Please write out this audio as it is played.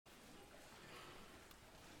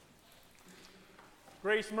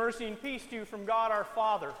Grace, mercy, and peace to you from God our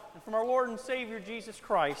Father and from our Lord and Savior Jesus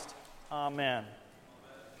Christ. Amen.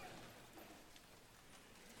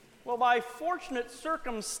 Well, by fortunate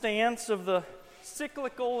circumstance of the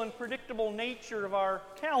cyclical and predictable nature of our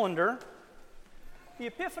calendar, the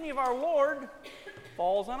Epiphany of Our Lord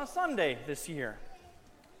falls on a Sunday this year.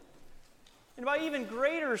 And by even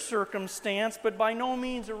greater circumstance, but by no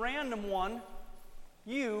means a random one,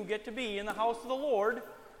 you get to be in the house of the Lord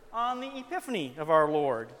on the Epiphany of Our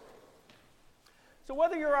Lord. So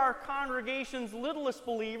whether you're our congregation's littlest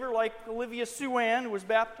believer, like Olivia Suan, who was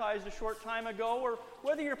baptized a short time ago, or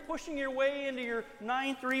whether you're pushing your way into your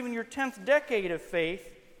 9th or even your 10th decade of faith,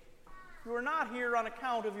 you are not here on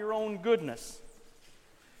account of your own goodness.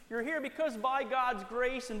 You're here because by God's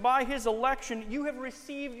grace and by His election, you have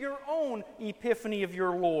received your own Epiphany of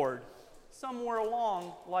your Lord somewhere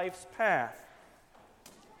along life's path.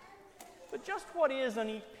 But just what is an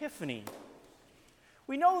epiphany?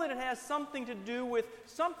 We know that it has something to do with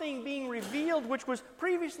something being revealed which was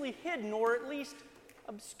previously hidden or at least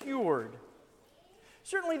obscured.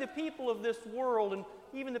 Certainly the people of this world and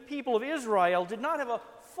even the people of Israel did not have a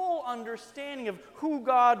full understanding of who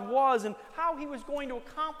God was and how He was going to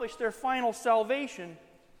accomplish their final salvation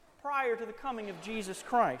prior to the coming of Jesus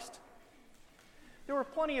Christ. There were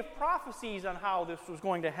plenty of prophecies on how this was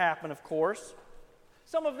going to happen, of course.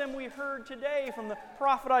 Some of them we heard today from the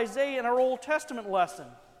prophet Isaiah in our Old Testament lesson,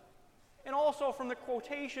 and also from the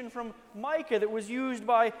quotation from Micah that was used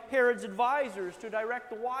by Herod's advisors to direct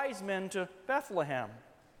the wise men to Bethlehem.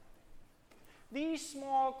 These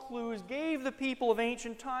small clues gave the people of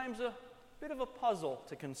ancient times a bit of a puzzle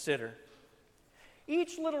to consider.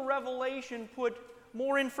 Each little revelation put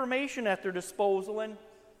more information at their disposal, and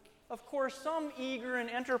of course some eager and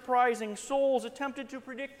enterprising souls attempted to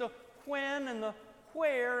predict the when and the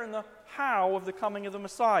where and the how of the coming of the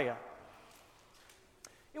Messiah.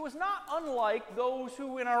 It was not unlike those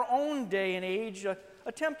who in our own day and age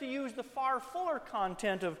attempt to use the far fuller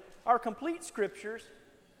content of our complete scriptures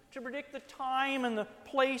to predict the time and the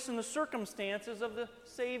place and the circumstances of the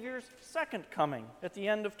Savior's second coming at the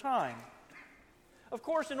end of time. Of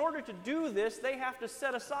course, in order to do this, they have to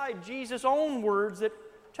set aside Jesus' own words that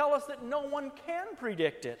tell us that no one can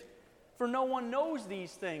predict it, for no one knows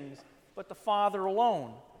these things but the Father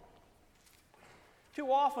alone.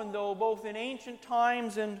 Too often, though, both in ancient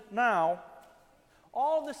times and now,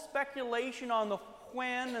 all the speculation on the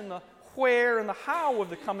when and the where and the how of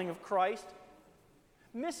the coming of Christ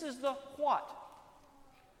misses the what,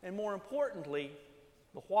 and more importantly,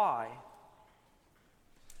 the why.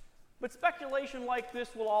 But speculation like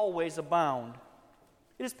this will always abound.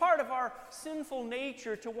 It is part of our sinful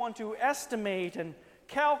nature to want to estimate and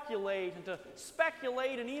calculate and to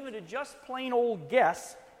speculate and even to just plain old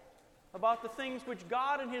guess about the things which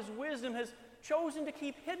God in His wisdom has chosen to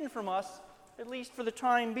keep hidden from us, at least for the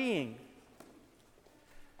time being.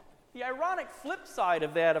 The ironic flip side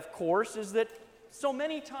of that, of course, is that so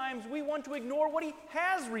many times we want to ignore what He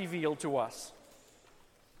has revealed to us.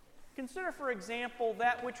 Consider, for example,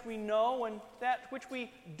 that which we know and that which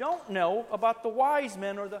we don't know about the wise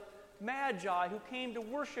men or the Magi who came to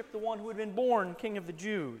worship the one who had been born King of the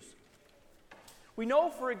Jews. We know,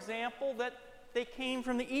 for example, that they came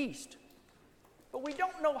from the east, but we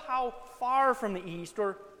don't know how far from the east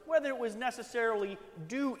or whether it was necessarily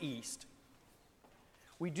due east.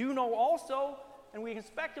 We do know also, and we can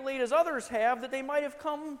speculate as others have, that they might have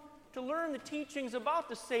come to learn the teachings about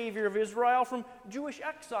the Savior of Israel from Jewish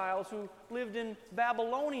exiles who lived in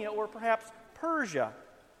Babylonia or perhaps Persia.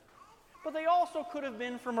 But they also could have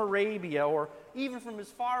been from Arabia or even from as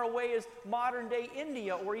far away as modern-day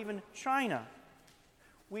India or even China.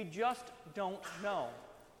 We just don't know.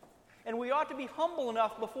 And we ought to be humble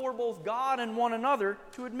enough before both God and one another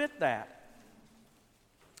to admit that.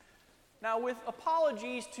 Now, with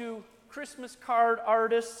apologies to Christmas card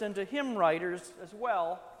artists and to hymn writers as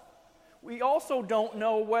well, we also don't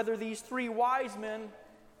know whether these three wise men,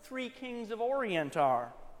 three kings of Orient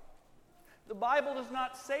are. The Bible does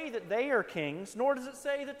not say that they are kings, nor does it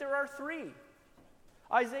say that there are three.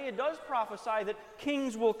 Isaiah does prophesy that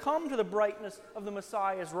kings will come to the brightness of the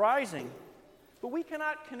Messiah's rising, but we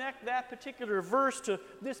cannot connect that particular verse to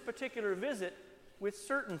this particular visit with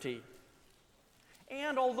certainty.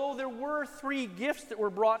 And although there were three gifts that were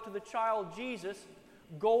brought to the child Jesus,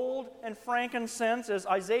 gold and frankincense, as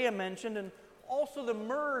Isaiah mentioned, and also the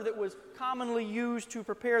myrrh that was commonly used to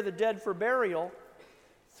prepare the dead for burial,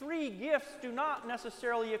 three gifts do not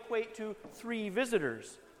necessarily equate to three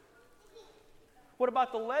visitors. What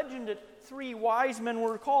about the legend that three wise men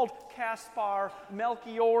were called Caspar,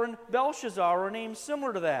 Melchior, and Belshazzar, or names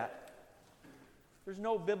similar to that? There's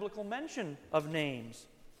no biblical mention of names.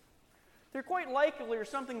 They're quite likely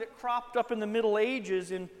something that cropped up in the Middle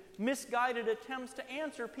Ages in misguided attempts to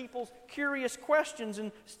answer people's curious questions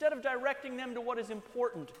instead of directing them to what is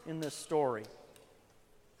important in this story.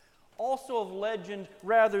 Also of legend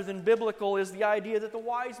rather than biblical is the idea that the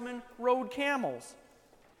wise men rode camels.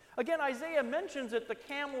 Again, Isaiah mentions that the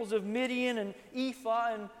camels of Midian and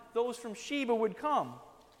Ephah and those from Sheba would come.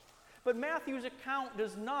 But Matthew's account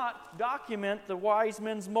does not document the wise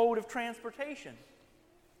men's mode of transportation.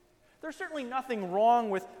 There's certainly nothing wrong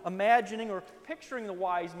with imagining or picturing the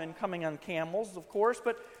wise men coming on camels, of course,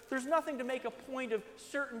 but there's nothing to make a point of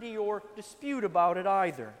certainty or dispute about it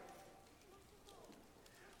either.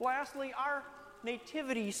 Lastly, our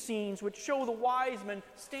nativity scenes, which show the wise men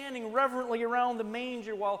standing reverently around the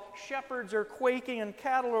manger while shepherds are quaking and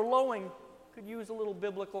cattle are lowing, could use a little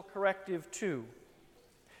biblical corrective too.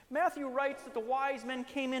 Matthew writes that the wise men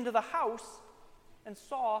came into the house and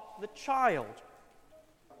saw the child.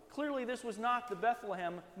 Clearly, this was not the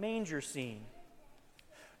Bethlehem manger scene.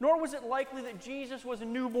 Nor was it likely that Jesus was a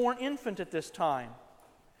newborn infant at this time.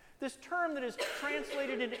 This term that is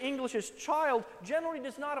translated into English as child generally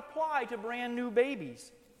does not apply to brand new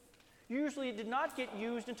babies. Usually it did not get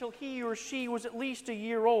used until he or she was at least a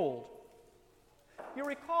year old. You'll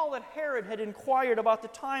recall that Herod had inquired about the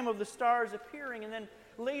time of the star's appearing and then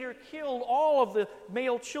later killed all of the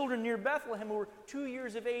male children near Bethlehem who were 2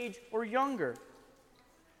 years of age or younger.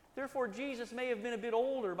 Therefore, Jesus may have been a bit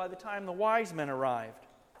older by the time the wise men arrived.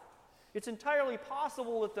 It's entirely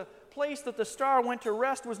possible that the place that the star went to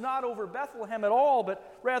rest was not over Bethlehem at all,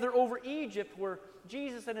 but rather over Egypt, where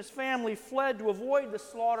Jesus and his family fled to avoid the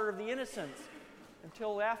slaughter of the innocents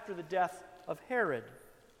until after the death of Herod.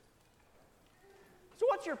 So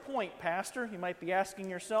what's your point, Pastor? You might be asking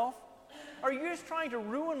yourself. Are you just trying to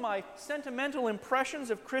ruin my sentimental impressions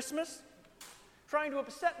of Christmas? Trying to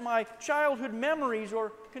upset my childhood memories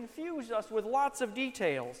or confuse us with lots of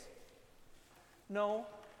details? No,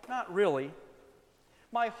 not really.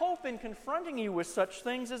 My hope in confronting you with such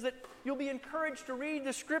things is that you'll be encouraged to read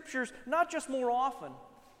the Scriptures not just more often,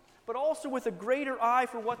 but also with a greater eye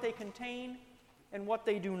for what they contain and what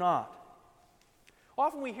they do not.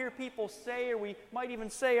 Often we hear people say, or we might even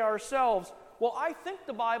say ourselves, well, I think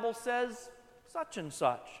the Bible says such and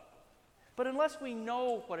such. But unless we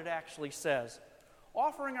know what it actually says,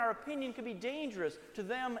 offering our opinion can be dangerous to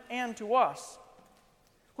them and to us.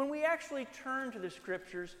 When we actually turn to the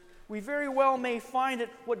Scriptures, we very well may find that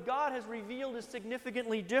what God has revealed is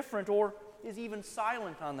significantly different or is even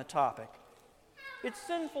silent on the topic. It's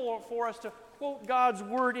sinful for us to quote God's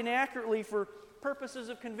Word inaccurately for purposes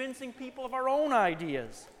of convincing people of our own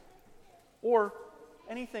ideas or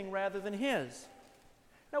anything rather than His.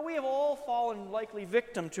 Now, we have all fallen likely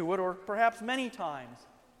victim to it, or perhaps many times.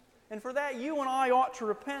 And for that, you and I ought to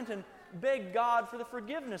repent and beg God for the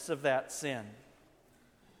forgiveness of that sin.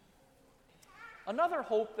 Another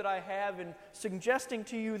hope that I have in suggesting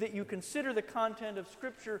to you that you consider the content of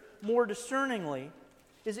Scripture more discerningly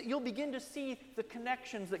is that you'll begin to see the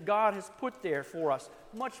connections that God has put there for us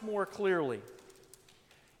much more clearly.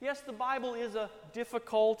 Yes, the Bible is a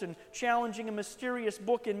difficult and challenging and mysterious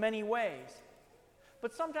book in many ways,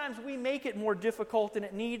 but sometimes we make it more difficult than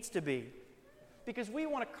it needs to be because we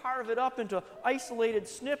want to carve it up into isolated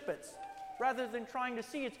snippets rather than trying to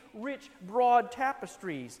see its rich, broad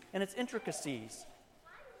tapestries and its intricacies.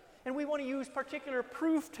 And we want to use particular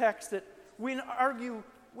proof texts that win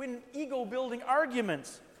ego-building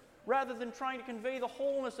arguments rather than trying to convey the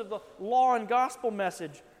wholeness of the law and gospel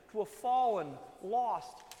message to a fallen,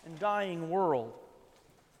 lost, and dying world.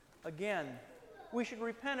 Again, we should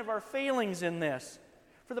repent of our failings in this,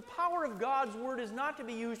 for the power of God's Word is not to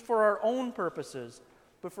be used for our own purposes,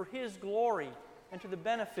 but for His glory and to the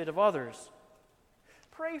benefit of others.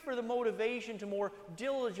 Pray for the motivation to more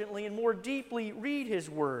diligently and more deeply read His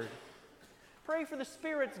Word. Pray for the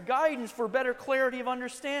Spirit's guidance for better clarity of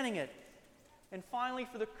understanding it. And finally,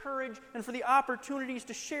 for the courage and for the opportunities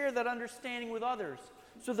to share that understanding with others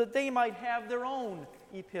so that they might have their own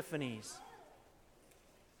epiphanies.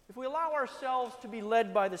 If we allow ourselves to be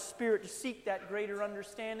led by the Spirit to seek that greater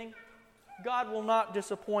understanding, God will not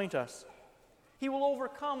disappoint us. He will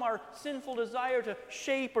overcome our sinful desire to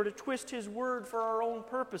shape or to twist His Word for our own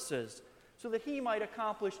purposes so that He might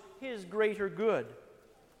accomplish His greater good.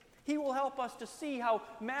 He will help us to see how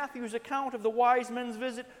Matthew's account of the wise men's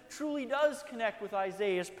visit truly does connect with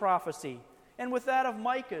Isaiah's prophecy and with that of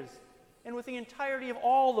Micah's and with the entirety of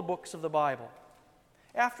all the books of the Bible.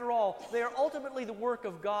 After all, they are ultimately the work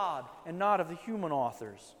of God and not of the human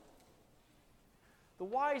authors. The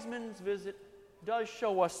wise men's visit does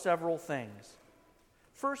show us several things.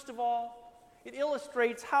 First of all, It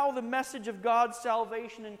illustrates how the message of God's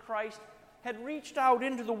salvation in Christ had reached out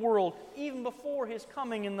into the world even before his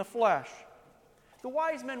coming in the flesh. The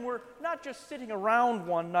wise men were not just sitting around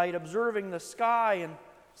one night observing the sky and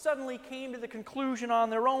suddenly came to the conclusion on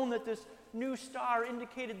their own that this new star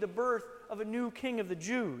indicated the birth of a new king of the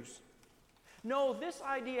Jews. No, this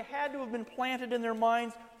idea had to have been planted in their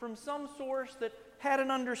minds from some source that had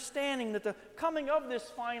an understanding that the coming of this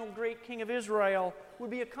final great king of Israel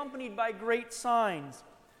would be accompanied by great signs,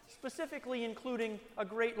 specifically including a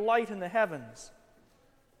great light in the heavens.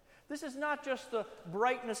 This is not just the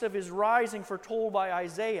brightness of his rising foretold by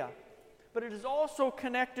Isaiah, but it is also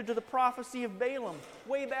connected to the prophecy of Balaam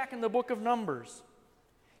way back in the book of Numbers.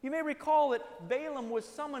 You may recall that Balaam was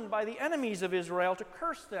summoned by the enemies of Israel to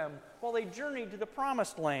curse them while they journeyed to the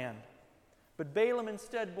promised land. But Balaam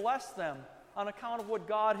instead blessed them on account of what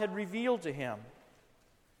God had revealed to him.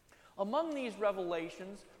 Among these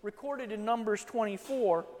revelations, recorded in Numbers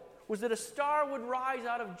 24, was that a star would rise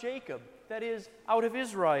out of Jacob, that is, out of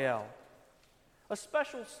Israel. A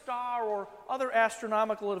special star or other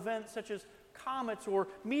astronomical events such as comets or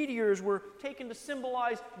meteors were taken to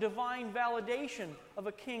symbolize divine validation of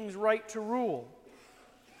a king's right to rule.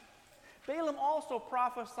 Balaam also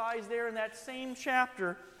prophesies there in that same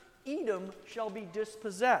chapter, Edom shall be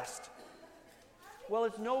dispossessed. Well,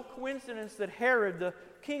 it's no coincidence that Herod, the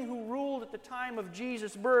king who ruled at the time of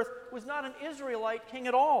Jesus' birth, was not an Israelite king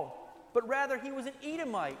at all, but rather he was an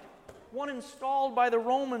Edomite, one installed by the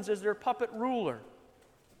Romans as their puppet ruler.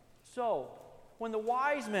 So, when the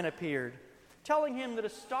wise men appeared, telling him that a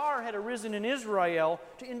star had arisen in Israel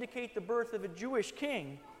to indicate the birth of a Jewish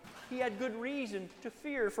king, he had good reason to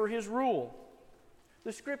fear for his rule.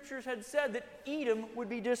 The scriptures had said that Edom would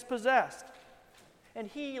be dispossessed. And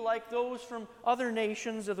he, like those from other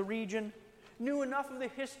nations of the region, knew enough of the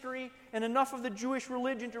history and enough of the Jewish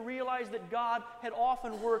religion to realize that God had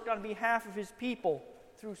often worked on behalf of his people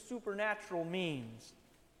through supernatural means.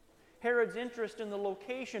 Herod's interest in the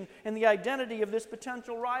location and the identity of this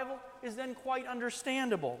potential rival is then quite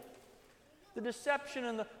understandable. The deception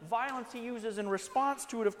and the violence he uses in response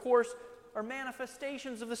to it, of course, are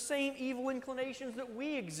manifestations of the same evil inclinations that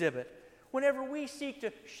we exhibit whenever we seek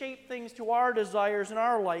to shape things to our desires and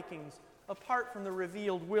our likings apart from the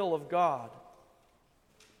revealed will of God.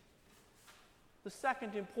 The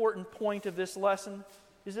second important point of this lesson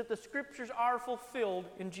is that the Scriptures are fulfilled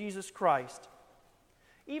in Jesus Christ.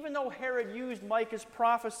 Even though Herod used Micah's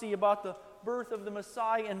prophecy about the birth of the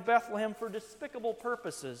Messiah in Bethlehem for despicable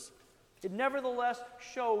purposes, it nevertheless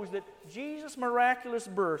shows that Jesus' miraculous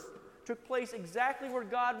birth took place exactly where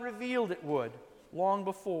God revealed it would long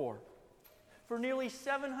before. For nearly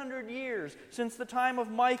 700 years since the time of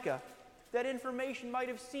Micah, that information might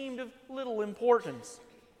have seemed of little importance.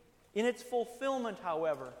 In its fulfillment,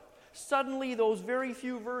 however, suddenly those very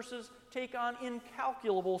few verses take on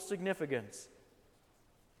incalculable significance.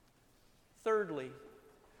 Thirdly,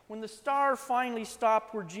 when the star finally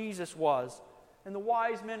stopped where Jesus was, and the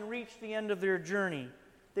wise men reached the end of their journey,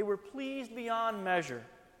 they were pleased beyond measure.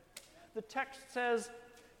 The text says,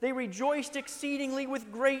 they rejoiced exceedingly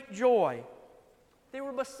with great joy. They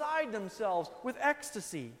were beside themselves with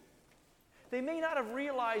ecstasy. They may not have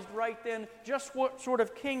realized right then just what sort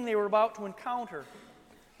of king they were about to encounter,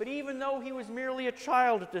 but even though he was merely a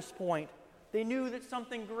child at this point, they knew that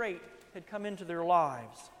something great had come into their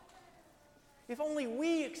lives. If only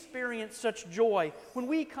we experience such joy when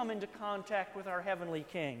we come into contact with our heavenly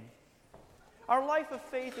King. Our life of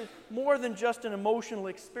faith is more than just an emotional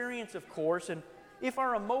experience, of course, and if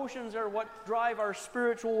our emotions are what drive our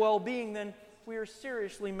spiritual well-being, then we are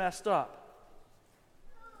seriously messed up.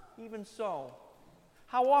 Even so,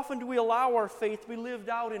 how often do we allow our faith to be lived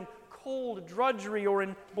out in cold drudgery or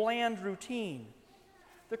in bland routine?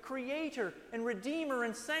 The Creator and Redeemer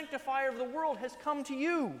and Sanctifier of the world has come to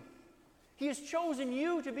you. He has chosen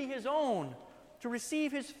you to be His own, to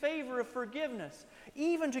receive His favor of forgiveness,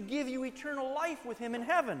 even to give you eternal life with Him in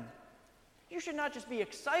heaven. You should not just be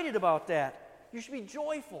excited about that. You should be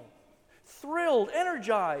joyful, thrilled,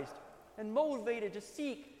 energized, and motivated to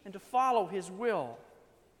seek and to follow His will.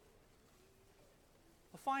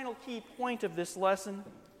 The final key point of this lesson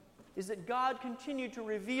is that God continued to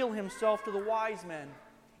reveal Himself to the wise men,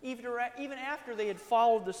 even after they had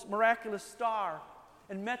followed this miraculous star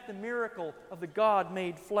and met the miracle of the God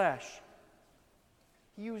made flesh.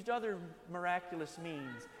 He used other miraculous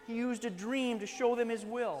means. He used a dream to show them His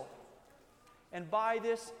will. And by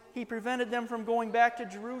this, He prevented them from going back to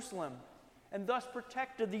Jerusalem and thus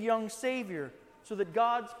protected the young Savior so that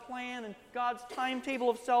God's plan and God's timetable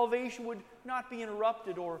of salvation would not be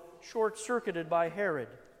interrupted or short-circuited by Herod.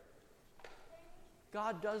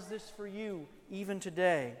 God does this for you even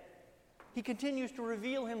today. He continues to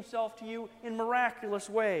reveal himself to you in miraculous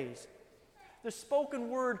ways. The spoken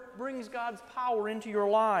word brings God's power into your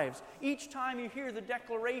lives. Each time you hear the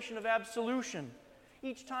declaration of absolution,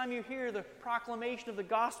 each time you hear the proclamation of the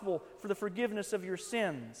gospel for the forgiveness of your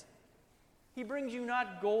sins, He brings you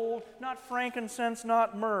not gold, not frankincense,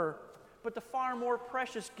 not myrrh, but the far more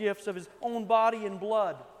precious gifts of His own body and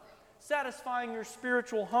blood, satisfying your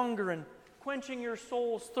spiritual hunger and quenching your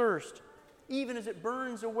soul's thirst, even as it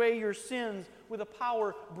burns away your sins with a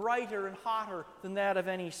power brighter and hotter than that of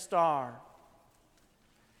any star.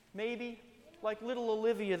 Maybe, like little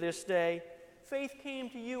Olivia this day, faith came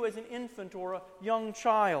to you as an infant or a young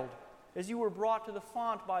child, as you were brought to the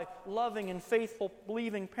font by loving and faithful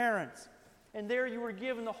believing parents. And there you were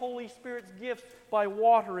given the Holy Spirit's gifts by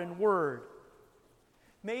water and word.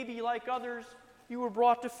 Maybe, like others, you were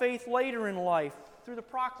brought to faith later in life through the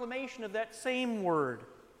proclamation of that same word,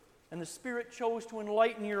 and the Spirit chose to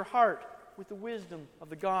enlighten your heart with the wisdom of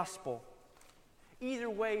the gospel. Either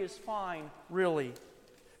way is fine, really.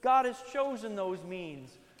 God has chosen those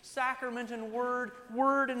means, sacrament and word,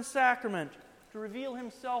 word and sacrament, to reveal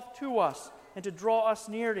Himself to us and to draw us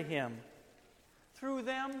near to Him. Through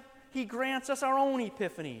them, He grants us our own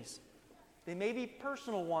epiphanies. They may be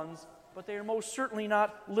personal ones, but they are most certainly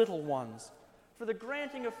not little ones. For the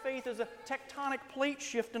granting of faith is a tectonic plate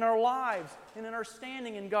shift in our lives and in our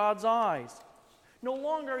standing in God's eyes. No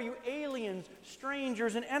longer are you aliens,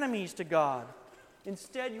 strangers, and enemies to God.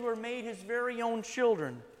 Instead, you are made His very own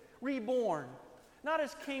children, reborn, not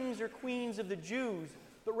as kings or queens of the Jews,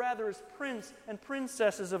 but rather as prince and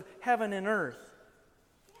princesses of heaven and earth.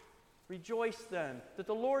 Rejoice then that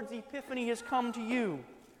the Lord's Epiphany has come to you,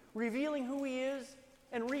 revealing who He is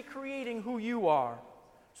and recreating who you are,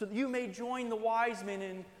 so that you may join the wise men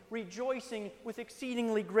in rejoicing with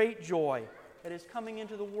exceedingly great joy at His coming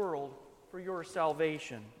into the world for your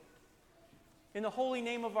salvation. In the holy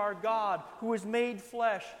name of our God, who is made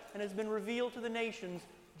flesh and has been revealed to the nations,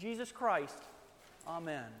 Jesus Christ.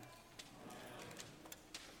 Amen.